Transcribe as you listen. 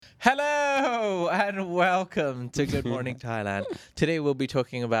Hello and welcome to Good Morning Thailand. Today we'll be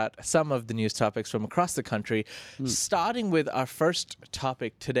talking about some of the news topics from across the country, starting with our first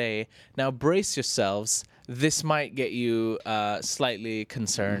topic today. Now brace yourselves. This might get you slightly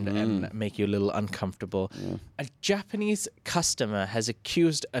concerned and make you a little uncomfortable. A Japanese customer has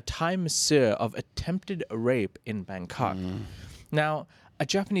accused a Thai masseur of attempted rape in Bangkok. Now, a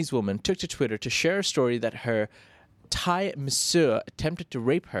Japanese woman took to Twitter to share a story that her Thai masseur attempted to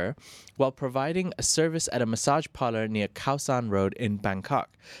rape her while providing a service at a massage parlor near Khao San Road in Bangkok.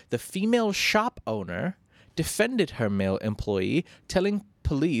 The female shop owner defended her male employee, telling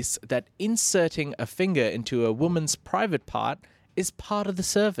police that inserting a finger into a woman's private part is part of the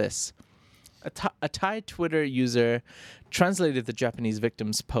service. A Thai Twitter user translated the Japanese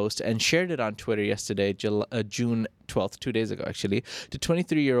victim's post and shared it on Twitter yesterday, June 12th, 2 days ago actually. The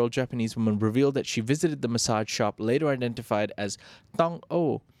 23-year-old Japanese woman revealed that she visited the massage shop, later identified as Tong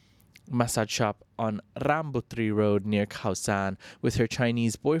O massage shop on Rambutri Road near Khao San, with her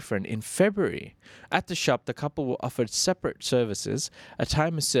Chinese boyfriend in February. At the shop, the couple were offered separate services. A Thai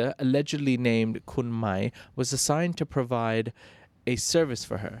masseur, allegedly named Kun Mai, was assigned to provide a service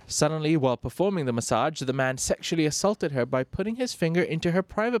for her. Suddenly, while performing the massage, the man sexually assaulted her by putting his finger into her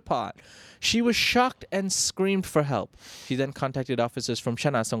private part. She was shocked and screamed for help. She then contacted officers from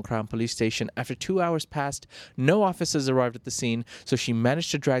Chana Songkhram police station. After 2 hours passed, no officers arrived at the scene, so she managed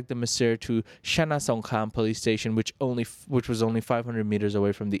to drag the masseur to Chana Songkhram police station, which was only 500 meters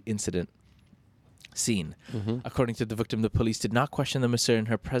away from the incident scene. According to the victim, the police did not question the masseur in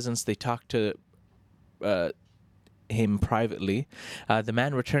her presence. They talked to him privately. The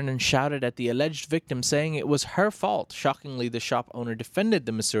man returned and shouted at the alleged victim, saying it was her fault. Shockingly, the shop owner defended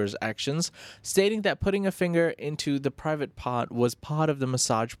the masseur's actions, stating that putting a finger into the private part was part of the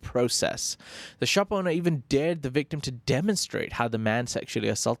massage process. The shop owner even dared the victim to demonstrate how the man sexually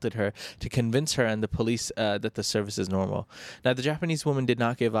assaulted her to convince her and the police that the service is normal. Now, the Japanese woman did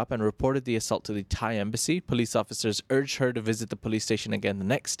not give up and reported the assault to the Thai embassy. Police officers urged her to visit the police station again the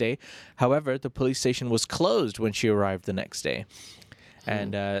next day. However, the police station was closed when she arrived the next day.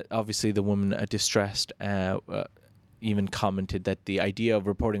 And obviously the woman, distressed, even commented that the idea of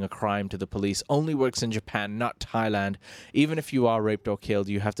reporting a crime to the police only works in Japan, not Thailand. Even if you are raped or killed,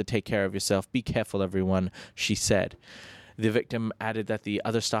 you have to take care of yourself. Be careful, everyone, she said. The victim added that the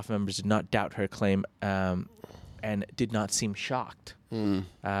other staff members did not doubt her claim and did not seem shocked,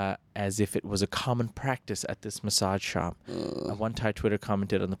 as if it was a common practice at this massage shop. One Thai Twitter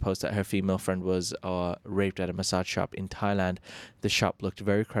commented on the post that her female friend was raped at a massage shop in Thailand. The shop looked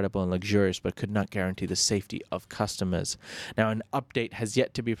very credible and luxurious, but could not guarantee the safety of customers. Now, an update has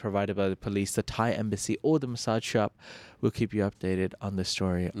yet to be provided by the police, the Thai embassy, or the massage shop. We'll keep you updated on the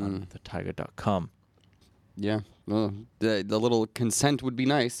story on thetiger.com. Yeah, well, the little consent would be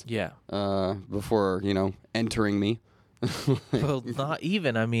nice. Yeah. Before, entering me. Well, not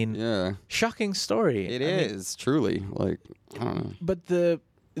even. I mean, shocking story. It is, truly. Like, I don't know. But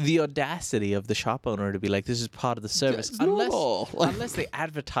the audacity of the shop owner to be like, this is part of the service. Unless they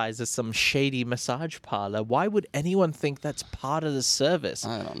advertise as some shady massage parlor, why would anyone think that's part of the service?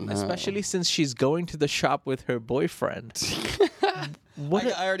 I don't know. Especially since she's going to the shop with her boyfriend.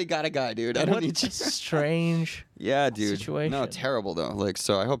 I already got a guy, dude. I don't need you. Strange situation. No, terrible, though. Like,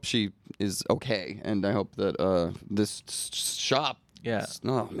 so I hope she is okay, and I hope that this shop... Yeah.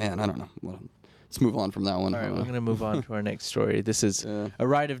 Oh, man, I don't know. Well, let's move on from that one. All right, we're going to move on to our next story. This is a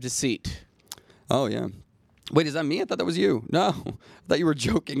rite of deceit. Oh, yeah. Wait, is that me? I thought that was you. No. I thought you were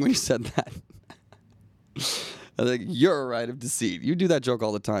joking when you said that. I think you're a rite of deceit. You do that joke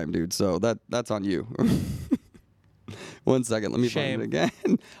all the time, dude, so that's on you. 1 second, let me find it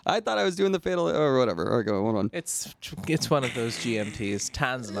again. I thought I was doing the fatal or whatever. Okay, hold on. It's one of those GMTs.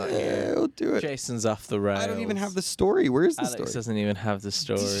 Tan's not here. We'll do it. Jason's off the rails. I don't even have the story. Where's the story? Alex doesn't even have the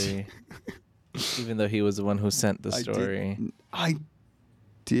story. Even though he was the one who sent the story. I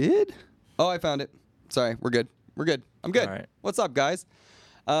did? Oh, I found it. Sorry, we're good. I'm good. All right. What's up, guys?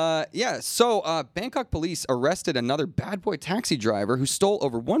 So Bangkok police arrested another bad boy taxi driver who stole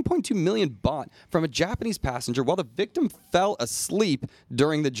over 1.2 million baht from a Japanese passenger while the victim fell asleep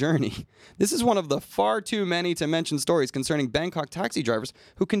during the journey. This is one of the far too many to mention stories concerning Bangkok taxi drivers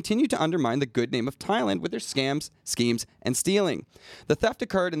who continue to undermine the good name of Thailand with their scams, schemes, and stealing. The theft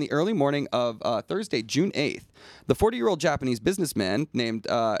occurred in the early morning of Thursday, June 8th. The 40-year-old Japanese businessman named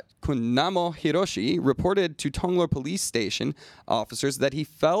Kunamo Hiroshi reported to Tonglo police station officers that he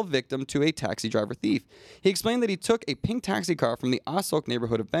fell victim to a taxi driver thief. He explained that he took a pink taxi car from the Asok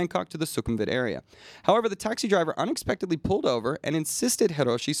neighborhood of Bangkok to the Sukhumvit area. However, the taxi driver unexpectedly pulled over and insisted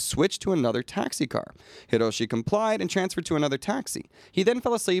Hiroshi switch to another taxi car. Hiroshi complied and transferred to another taxi. He then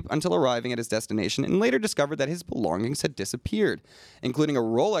fell asleep until arriving at his destination and later discovered that his belongings had disappeared, including a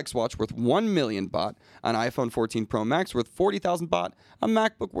Rolex watch worth 1 million baht, an iPhone 14 Pro Max worth 40,000 baht, a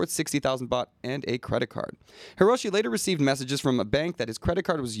MacBook worth 60,000 baht, and a credit card. Hiroshi later received messages from a bank that his credit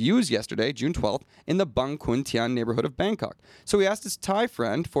card was used yesterday, June 12th, in the Bang Khun Thian neighborhood of Bangkok. So he asked his Thai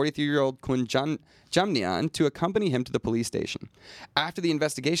friend, 43-year-old Khun Jamnian, to accompany him to the police station. After the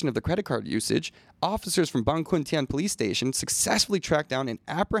investigation of the credit card usage, officers from Bang Khun Thian police station successfully tracked down and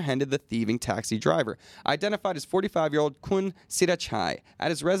apprehended the thieving taxi driver, identified as 45-year-old Khun Sirachai, at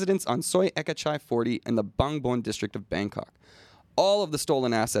his residence on Soi Ekachai 40 in the Bangbon district of Bangkok. All of the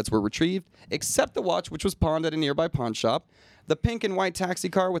stolen assets were retrieved, except the watch, which was pawned at a nearby pawn shop. The pink and white taxi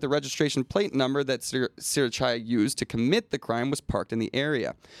car with a registration plate number that Sirachai used to commit the crime was parked in the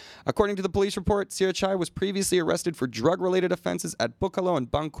area. According to the police report, Sirachai was previously arrested for drug-related offenses at Bukalo and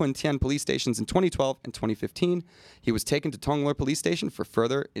Bang Khun Thian police stations in 2012 and 2015. He was taken to Tonglor police station for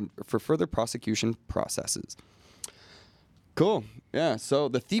further prosecution processes. Cool. Yeah, so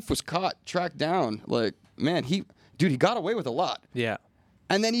the thief was caught, tracked down. Like, man, he got away with a lot. Yeah.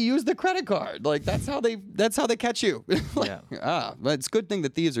 And then he used the credit card. Like, that's how they catch you. But it's a good thing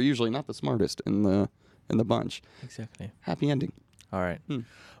that thieves are usually not the smartest in the bunch. Exactly. Happy ending. All right.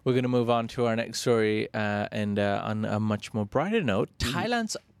 We're going to move on to our next story, and on a much more brighter note,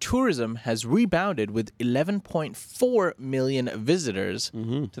 Thailand's tourism has rebounded with 11.4 million visitors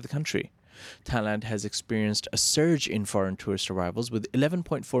to the country. Thailand has experienced a surge in foreign tourist arrivals with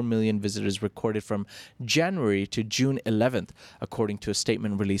 11.4 million visitors recorded from January to June 11th, according to a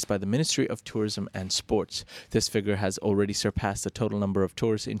statement released by the Ministry of Tourism and Sports. This figure has already surpassed the total number of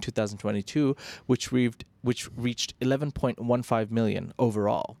tourists in 2022, which reached 11.15 million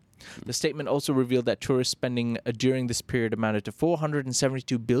overall. The statement also revealed that tourist spending during this period amounted to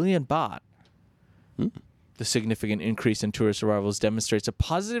 472 billion baht. The significant increase in tourist arrivals demonstrates a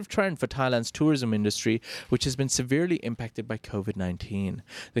positive trend for Thailand's tourism industry, which has been severely impacted by COVID-19.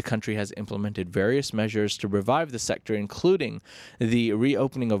 The country has implemented various measures to revive the sector, including the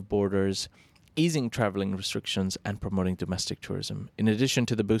reopening of borders, easing traveling restrictions, and promoting domestic tourism. In addition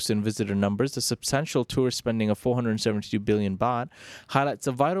to the boost in visitor numbers, the substantial tourist spending of 472 billion baht highlights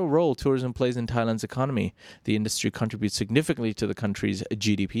the vital role tourism plays in Thailand's economy. The industry contributes significantly to the country's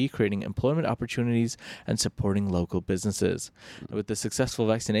GDP, creating employment opportunities and supporting local businesses. With the successful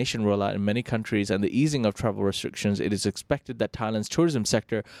vaccination rollout in many countries and the easing of travel restrictions, it is expected that Thailand's tourism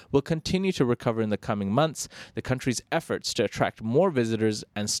sector will continue to recover in the coming months. The country's efforts to attract more visitors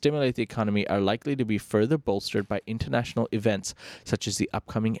and stimulate the economy are likely to be further bolstered by international events such as the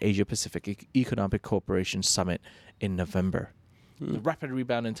upcoming Asia-Pacific Economic Cooperation Summit in November. The rapid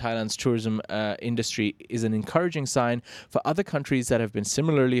rebound in Thailand's tourism industry is an encouraging sign for other countries that have been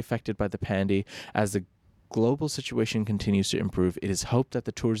similarly affected by the pandemic. As the global situation continues to improve, it is hoped that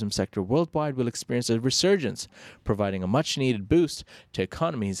the tourism sector worldwide will experience a resurgence, providing a much-needed boost to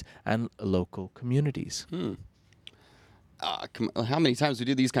economies and local communities. How many times we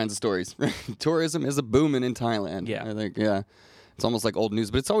do these kinds of stories? Tourism is a booming in Thailand. Yeah. I think, it's almost like old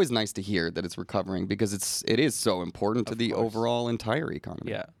news, but it's always nice to hear that it's recovering because it is so important to the overall entire economy.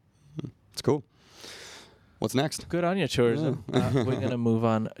 Yeah. It's cool. What's next? Good on you, tourism. We're going to move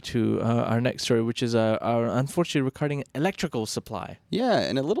on to our next story, which is our unfortunately regarding electrical supply. Yeah,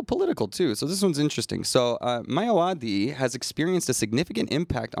 and a little political too. So this one's interesting. So Mayawadi has experienced a significant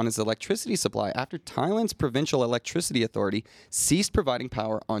impact on its electricity supply after Thailand's Provincial Electricity Authority ceased providing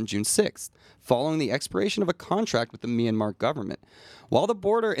power on June 6th, following the expiration of a contract with the Myanmar government. While the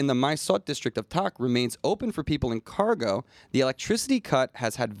border in the Mae Sot district of Tak remains open for people in cargo, the electricity cut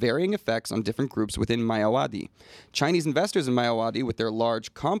has had varying effects on different groups within Mayawadi. Chinese investors in Mayawadi with their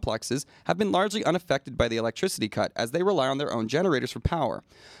large complexes have been largely unaffected by the electricity cut as they rely on their own generators for power.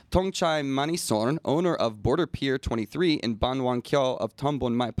 Tongchai Manisorn, owner of Border Pier 23 in Ban Wang Kyo of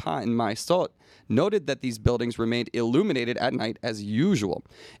Tombon Mai Pa in Mae Sot, noted that these buildings remained illuminated at night as usual.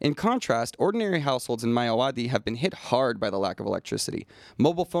 In contrast, ordinary households in Mayawadi have been hit hard by the lack of electricity.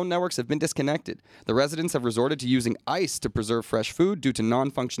 Mobile phone networks have been disconnected. The residents have resorted to using ice to preserve fresh food due to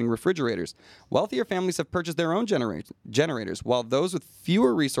non-functioning refrigerators. Wealthier families have purchased their own generators, while those with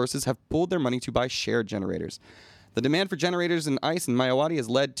fewer resources have pooled their money to buy shared generators. The demand for generators and ice in Mayawati has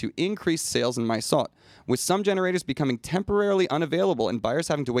led to increased sales in Mysot, with some generators becoming temporarily unavailable and buyers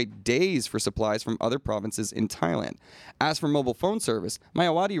having to wait days for supplies from other provinces in Thailand. As for mobile phone service,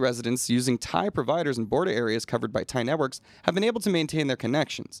 Mayawati residents using Thai providers in border areas covered by Thai networks have been able to maintain their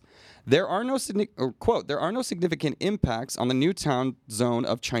connections. There are no significant impacts on the new town zone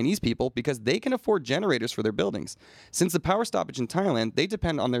of Chinese people because they can afford generators for their buildings. Since the power stoppage in Thailand, they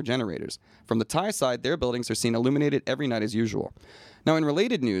depend on their generators. From the Thai side, their buildings are seen illuminated every night as usual. Now, in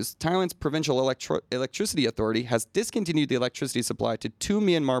related news, Thailand's provincial electricity authority has discontinued the electricity supply to 2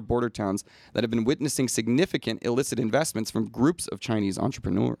 Myanmar border towns that have been witnessing significant illicit investments from groups of Chinese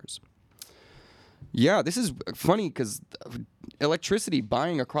entrepreneurs. Yeah, this is funny because electricity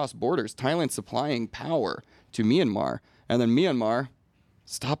buying across borders, Thailand supplying power to Myanmar, and then Myanmar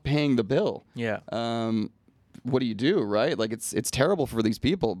stop paying the bill. Yeah. What do you do, right? Like, it's terrible for these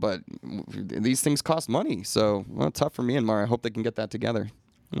people, but these things cost money. So, well, tough for Myanmar. I hope they can get that together.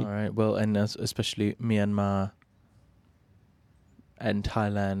 All right. Well, and especially Myanmar and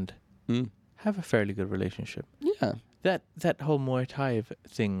Thailand have a fairly good relationship. Yeah. That whole Muay Thai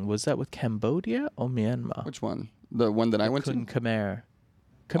thing, was that with Cambodia or Myanmar? Which one? The one that I went to? Khmer.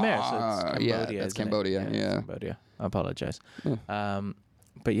 Khmer, so it's Cambodia. Yeah, that's Cambodia. Yeah. Cambodia. I apologize. Yeah.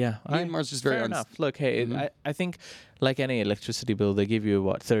 But yeah, Myanmar's just very fair enough. Look, hey, I think like any electricity bill, they give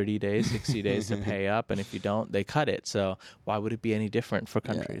you 30 days, 60 days to pay up, and if you don't, they cut it. So why would it be any different for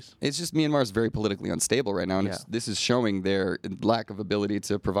countries? Yeah. It's just Myanmar is very politically unstable right now, and this is showing their lack of ability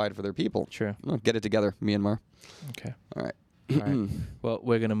to provide for their people. True. Well, get it together, Myanmar. Okay. All right. All right. Well,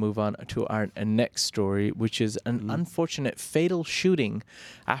 we're going to move on to our next story, which is an unfortunate fatal shooting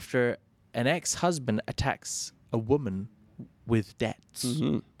after an ex-husband attacks a woman with debts.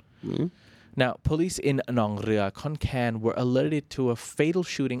 Now, police in Nong Ria, Khon Kaen were alerted to a fatal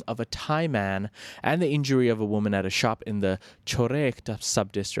shooting of a Thai man and the injury of a woman at a shop in the Chorek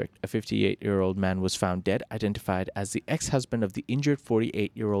sub-district. A 58-year-old man was found dead, identified as the ex-husband of the injured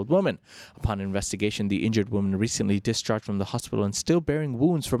 48-year-old woman. Upon investigation, the injured woman, recently discharged from the hospital and still bearing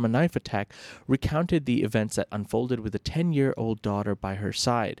wounds from a knife attack, recounted the events that unfolded with a 10-year-old daughter by her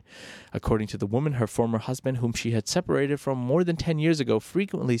side. According to the woman, her former husband, whom she had separated from more than 10 years ago,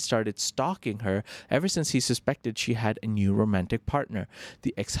 frequently started stalking her ever since he suspected she had a new romantic partner.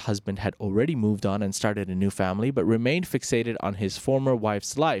 The ex-husband had already moved on and started a new family, but remained fixated on his former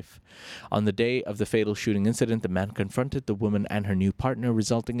wife's life. On the day of the fatal shooting incident, the man confronted the woman and her new partner,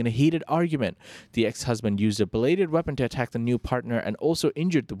 resulting in a heated argument. The ex-husband used a bladed weapon to attack the new partner and also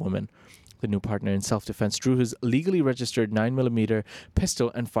injured the woman. The new partner, in self-defense, drew his legally registered 9mm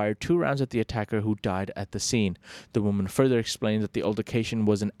pistol and fired 2 rounds at the attacker, who died at the scene. The woman further explained that the altercation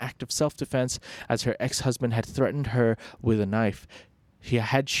was an act of self-defense, as her ex-husband had threatened her with a knife.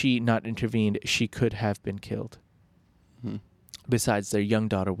 Had she not intervened, she could have been killed. Besides, their young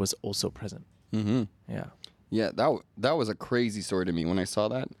daughter was also present. Yeah. Yeah, that was a crazy story to me when I saw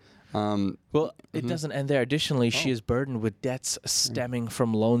that. Well, it doesn't end there. Additionally, she is burdened with debts stemming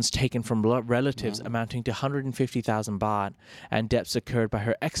from loans taken from relatives amounting to 150,000 baht, and debts incurred by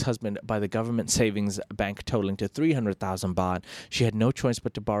her ex-husband by the government savings bank totaling to 300,000 baht. She had no choice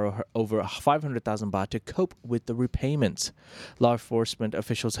but to borrow her over 500,000 baht to cope with the repayments. Law enforcement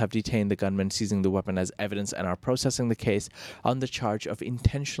officials have detained the gunman, seizing the weapon as evidence, and are processing the case on the charge of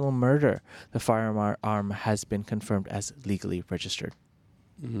intentional murder. The firearm has been confirmed as legally registered.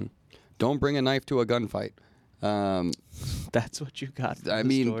 Don't bring a knife to a gunfight. That's what you got from I the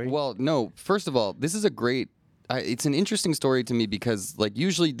mean, story? well, no. First of all, this is a great... it's an interesting story to me because, like,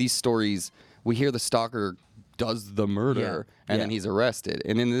 usually these stories, we hear the stalker does the murder and then he's arrested.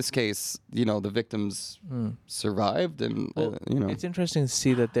 And in this case, the victims survived and, It's interesting to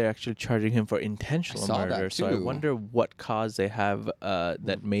see that they're actually charging him for intentional murder. So I wonder what cause they have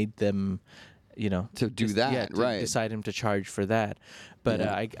that made them... to do that, to right? Decide him to charge for that, but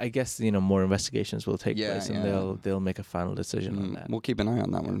I guess more investigations will take place, and they'll make a final decision on that. We'll keep an eye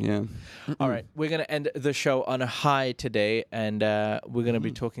on that one. Yeah. All right, we're gonna end the show on a high today, and we're gonna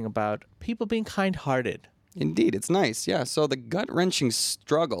be talking about people being kind-hearted. Indeed, it's nice. Yeah, so the gut-wrenching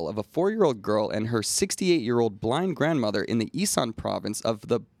struggle of a 4-year-old girl and her 68-year-old blind grandmother in the Isan province of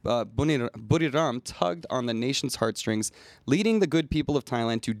the Buriram tugged on the nation's heartstrings, leading the good people of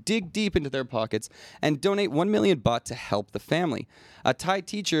Thailand to dig deep into their pockets and donate 1 million baht to help the family. A Thai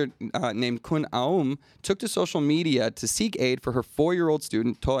teacher named Kun Aum took to social media to seek aid for her 4-year-old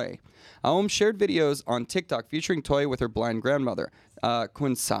student, Toy. Aum shared videos on TikTok featuring Toy with her blind grandmother,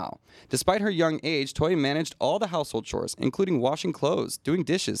 Kun Sao. Despite her young age, Toy managed all the household chores, including washing clothes, doing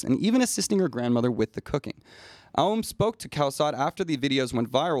dishes, and even assisting her grandmother with the cooking. Aum spoke to Kausad after the videos went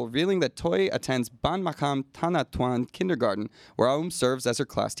viral, revealing that Toy attends Ban Makam Tanatuan Kindergarten, where Aum serves as her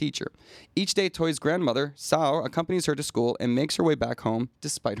class teacher. Each day, Toy's grandmother, Sao, accompanies her to school and makes her way back home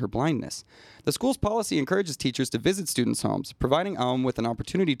despite her blindness. The school's policy encourages teachers to visit students' homes, providing Aum with an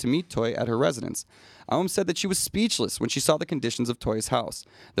opportunity to meet Toy at her residence. Aum said that she was speechless when she saw the conditions of Toy's house.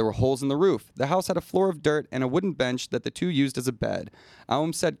 There were holes in the roof. The house had a floor of dirt and a wooden bench that the two used as a bed.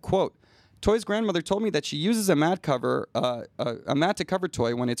 Aum said, quote, Toy's grandmother told me that she uses a mat to cover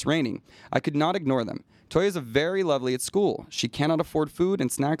Toy when it's raining. I could not ignore them. Toy is very lovely at school. She cannot afford food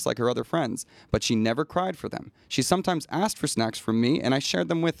and snacks like her other friends, but she never cried for them. She sometimes asked for snacks from me, and I shared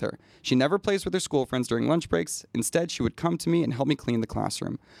them with her. She never plays with her school friends during lunch breaks. Instead, she would come to me and help me clean the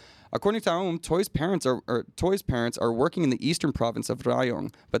classroom. According to Aum, Toy's parents are working in the eastern province of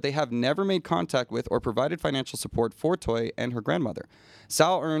Rayong, but they have never made contact with or provided financial support for Toy and her grandmother.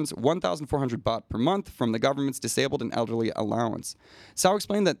 Sao earns 1,400 baht per month from the government's disabled and elderly allowance. Sao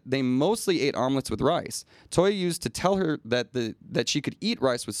explained that they mostly ate omelets with rice. Toy used to tell her that she could eat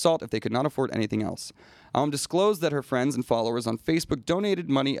rice with salt if they could not afford anything else. Aum disclosed that her friends and followers on Facebook donated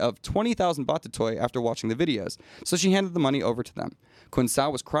money of 20,000 baht to Toy after watching the videos, so she handed the money over to them. Kun Sao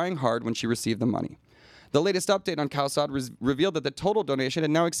was crying hard when she received the money. The latest update on Kausad revealed that the total donation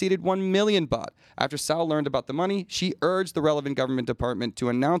had now exceeded 1 million baht. After Sao learned about the money, she urged the relevant government department to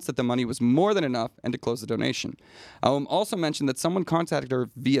announce that the money was more than enough and to close the donation. Aum also mentioned that someone contacted her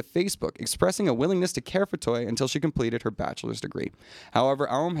via Facebook, expressing a willingness to care for Toy until she completed her bachelor's degree. However,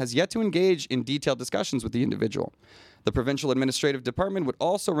 Aum has yet to engage in detailed discussions with the individual. The provincial administrative department would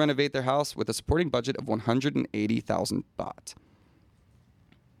also renovate their house with a supporting budget of 180,000 baht.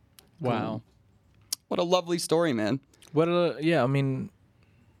 Wow. What a lovely story, man. I mean,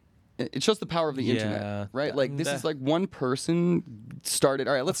 it shows the power of the internet, right? Like, this is like one person started,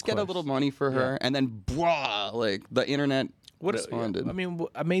 all right, let's get a little money for her, and then, like, the internet responded.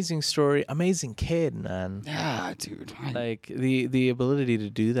 Amazing story, amazing kid, man. Yeah, dude. Like, the ability to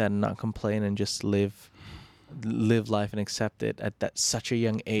do that and not complain and just live life and accept it at such a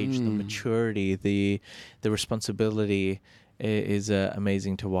young age, the maturity, the responsibility is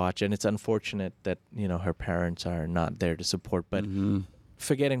amazing to watch. And it's unfortunate that, her parents are not there to support, but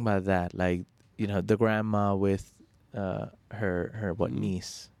forgetting about that, like, the grandma with her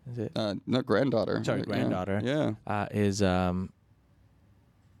niece, is it? No, granddaughter. Sorry, granddaughter. Yeah. Is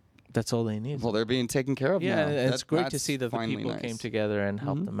that's all they need. Well, they're being taken care of now. Yeah, it's great to see that the people came together and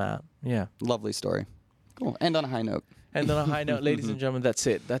helped them out. Yeah. Lovely story. Cool. And on a high note. And on a high note, ladies and gentlemen, that's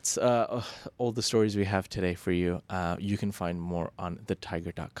it. That's all the stories we have today for you. You can find more on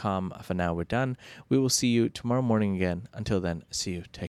thetiger.com. For now, we're done. We will see you tomorrow morning again. Until then, see you. Take care.